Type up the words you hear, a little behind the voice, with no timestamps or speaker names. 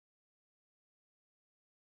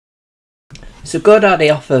So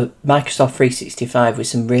GoDaddy offer Microsoft 365 with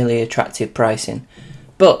some really attractive pricing,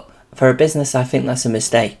 but for a business I think that's a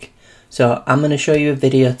mistake. So I'm going to show you a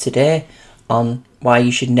video today on why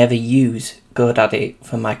you should never use GoDaddy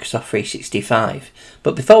for Microsoft 365.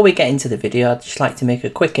 But before we get into the video, I'd just like to make a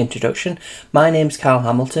quick introduction. My name's Carl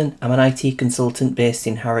Hamilton. I'm an IT consultant based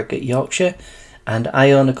in Harrogate, Yorkshire, and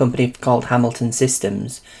I own a company called Hamilton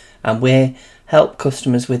Systems, and we help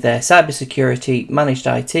customers with their cybersecurity, managed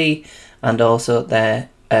IT, and also their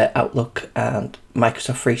Outlook and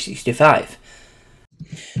Microsoft 365.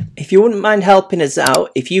 If you wouldn't mind helping us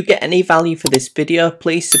out, if you get any value for this video,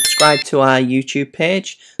 please subscribe to our YouTube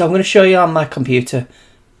page. So I'm going to show you on my computer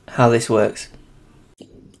how this works.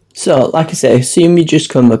 So like I say, assume you just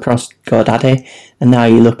come across GoDaddy and now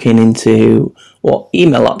you're looking into what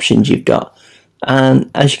email options you've got.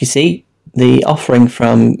 And as you can see, the offering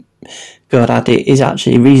from GoDaddy is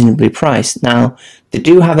actually reasonably priced. Now, they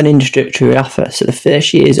do have an introductory offer, so the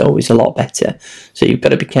first year is always a lot better. So you've got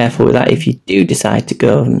to be careful with that if you do decide to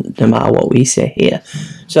go, no matter what we say here.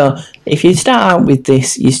 So if you start out with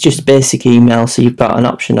this, it's just basic email. So you've got an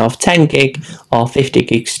option of 10 gig or 50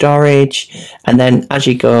 gig storage. And then as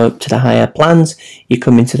you go to the higher plans, you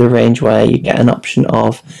come into the range where you get an option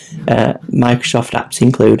of Microsoft apps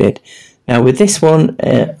included. Now with this one,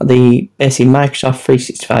 the basic Microsoft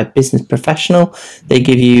 365 Business Professional, they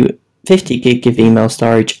give you 50 gig of email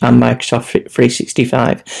storage and Microsoft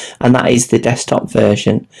 365, and that is the desktop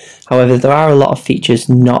version. However, there are a lot of features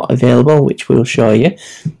not available, which we'll show you.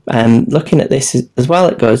 Looking at this as well,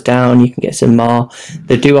 it goes down, you can get some more.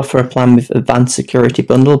 They do offer a plan with Advanced Security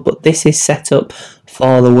Bundle, but this is set up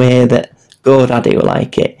for the way that GoDaddy will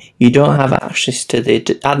like it. You don't have access to the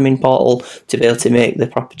admin portal to be able to make the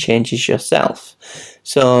proper changes yourself.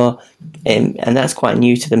 So, and that's quite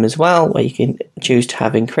new to them as well, where you can choose to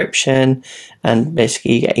have encryption and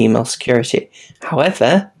basically you get email security.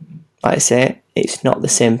 However, like I say, it's not the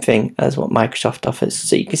same thing as what Microsoft offers.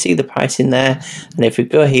 So you can see the pricing there, and if we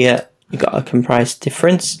go here, you've got a price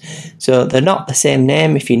difference. So they're not the same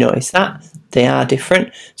name, if you notice that. They are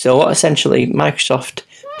different. So what essentially Microsoft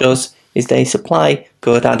does is they supply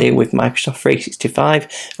GoDaddy with Microsoft 365,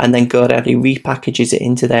 and then GoDaddy repackages it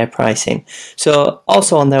into their pricing. So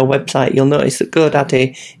also on their website, you'll notice that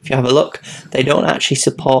GoDaddy, if you have a look, they don't actually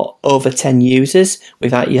support over 10 users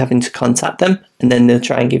without you having to contact them, and then they'll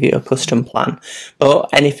try and give you a custom plan. But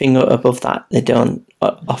anything above that, they don't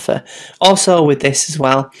offer. Also with this as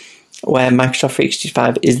well, where Microsoft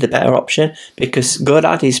 365 is the better option, because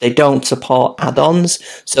GoDaddy, they don't support add-ons.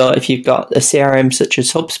 So if you've got a CRM such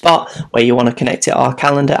as HubSpot, where you want to connect it, or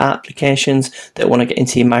calendar applications that want to get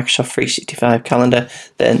into your Microsoft 365 calendar,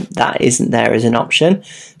 then that isn't there as an option.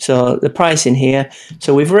 So the pricing here,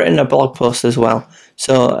 so we've written a blog post as well.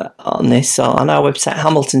 So on this, so on our website,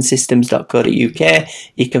 hamiltonsystems.co.uk,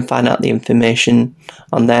 you can find out the information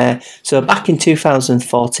on there. So back in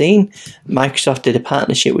 2014, Microsoft did a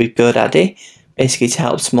partnership with GoDaddy, basically to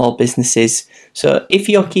help small businesses. So if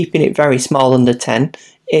you're keeping it very small, under 10,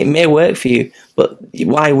 it may work for you, but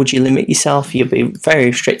why would you limit yourself? You'll be very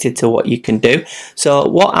restricted to what you can do. So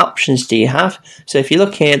what options do you have? So if you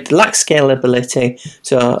look here, they lack scalability.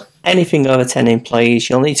 So anything over 10 employees,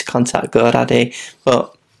 you'll need to contact GoDaddy,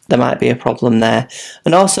 but there might be a problem there.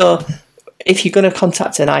 And also, if you're going to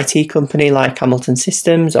contact an IT company like Hamilton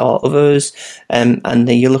Systems or others, and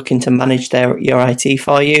you're looking to manage your IT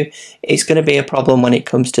for you, it's going to be a problem when it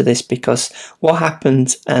comes to this, because what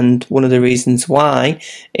happens, and one of the reasons why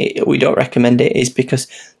we don't recommend it, is because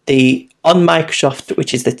on Microsoft,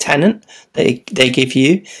 which is the tenant they give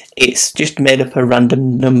you, it's just made up of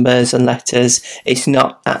random numbers and letters. It's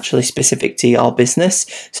not actually specific to your business,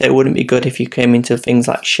 so it wouldn't be good if you came into things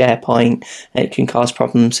like SharePoint. It can cause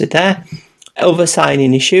problems with there. Other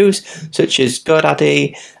signing issues, such as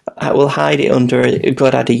GoDaddy will hide it under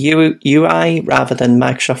GoDaddy UI rather than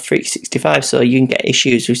Microsoft 365, so you can get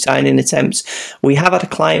issues with signing attempts. We have had a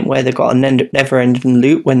client where they got a never-ending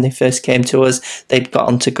loop when they first came to us. They'd got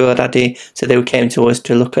onto GoDaddy, so they came to us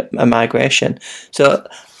to look at a migration. So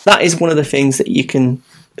that is one of the things that you can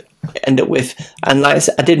end up with. And like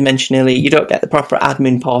I did mention earlier, you don't get the proper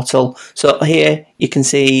admin portal. So here you can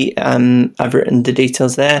see I've written the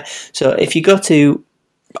details there. So if you go to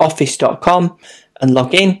office.com and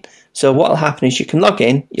log in, so what will happen is you can log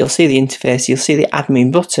in, you'll see the interface, you'll see the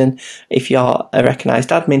admin button if you're a recognised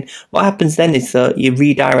admin. What happens then is that you're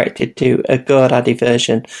redirected to a GoDaddy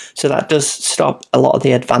version, so that does stop a lot of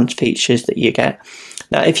the advanced features that you get.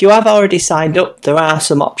 Now, if you have already signed up, there are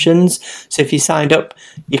some options. So if you signed up,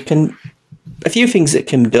 you can, a few things that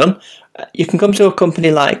can be done you can come to a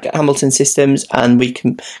company like Hamilton Systems and we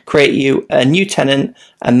can create you a new tenant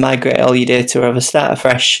and migrate all your data over, start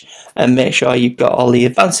afresh, and make sure you've got all the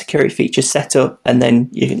advanced security features set up, and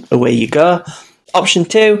then away you go. Option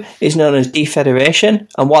 2 is known as Defederation,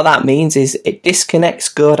 and what that means is it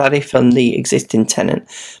disconnects GoDaddy from the existing tenant.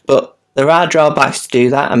 But there are drawbacks to do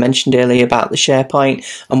that. I mentioned earlier about the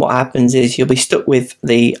SharePoint, and what happens is you'll be stuck with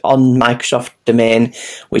the on Microsoft domain,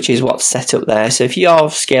 which is what's set up there. So if you're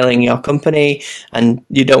scaling your company and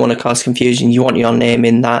you don't want to cause confusion, you want your name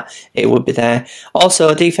in that, it would be there.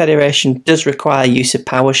 Also, Defederation does require use of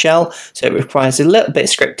PowerShell, so it requires a little bit of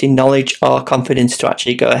scripting knowledge or confidence to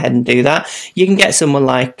actually go ahead and do that. You can get someone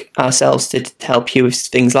like ourselves to help you with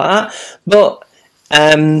things like that, but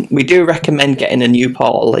we do recommend getting a new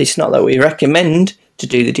portal. It's not that we recommend to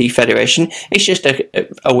do the Defederation, it's just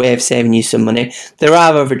a way of saving you some money. There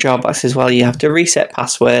are other drawbacks as well. You have to reset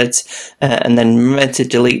passwords and then remember to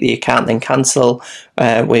delete the account, then cancel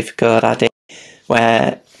with GoDaddy,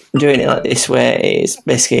 where doing it like this way is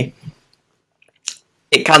basically,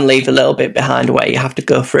 it can leave a little bit behind where you have to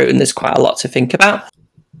go through, and there's quite a lot to think about.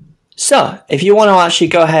 So if you want to actually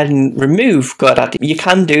go ahead and remove GoDaddy, you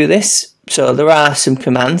can do this. So there are some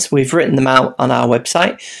commands. We've written them out on our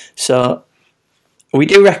website. So we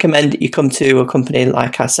do recommend that you come to a company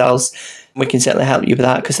like ourselves. We can certainly help you with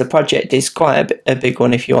that, because the project is quite a big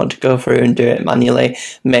one if you want to go through and do it manually,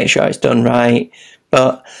 make sure it's done right.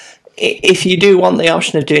 But if you do want the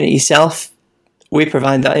option of doing it yourself, we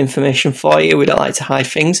provide that information for you. We don't like to hide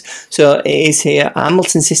things. So it is here at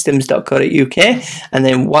hamiltonsystems.co.uk, and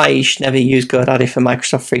then why you should never use GoDaddy for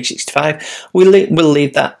Microsoft 365. We'll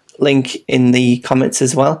leave that link in the comments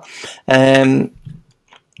as well. And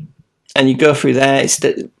you go through there, it's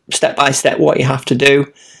step by step what you have to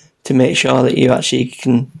do to make sure that you actually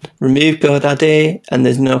can remove GoDaddy and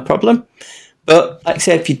there's no problem. But like I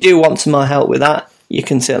said, if you do want some more help with that, you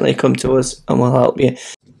can certainly come to us and we'll help you.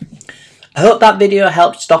 I hope that video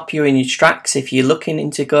helped stop you in your tracks if you're looking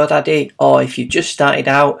into GoDaddy, or if you just started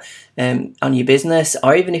out on your business,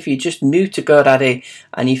 or even if you're just new to GoDaddy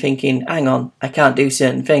and you're thinking, hang on, I can't do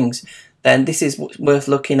certain things, then this is worth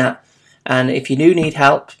looking at. And if you do need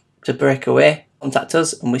help to break away, contact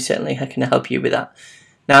us and we certainly can help you with that.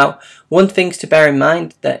 Now, one thing to bear in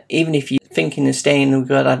mind, that even if you're thinking of staying with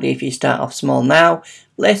GoDaddy, if you start off small now,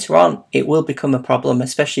 later on it will become a problem,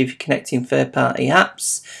 especially if you're connecting third-party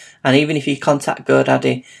apps. And even if you contact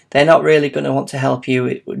GoDaddy, they're not really going to want to help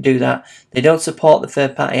you do that. They don't support the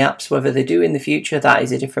third-party apps. Whether they do in the future, that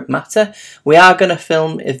is a different matter. We are going to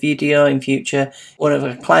film a video in future. One of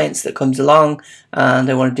our clients that comes along and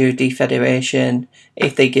they want to do a Defederation,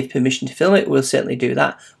 if they give permission to film it, we'll certainly do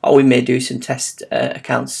that. Or we may do some test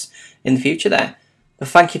accounts in the future there. But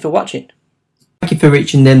thank you for watching. Thank you for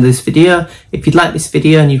reaching the end of this video. If you'd like this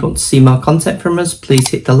video and you want to see more content from us, please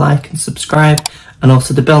hit the like and subscribe, and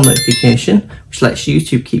also the bell notification, which lets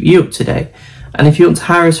YouTube keep you up to date. And if you want to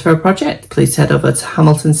hire us for a project, please head over to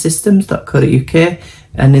hamiltonsystems.co.uk,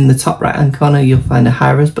 and in the top right hand corner you'll find a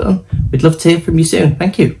hire us button. We'd love to hear from you soon.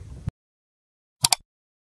 Thank you.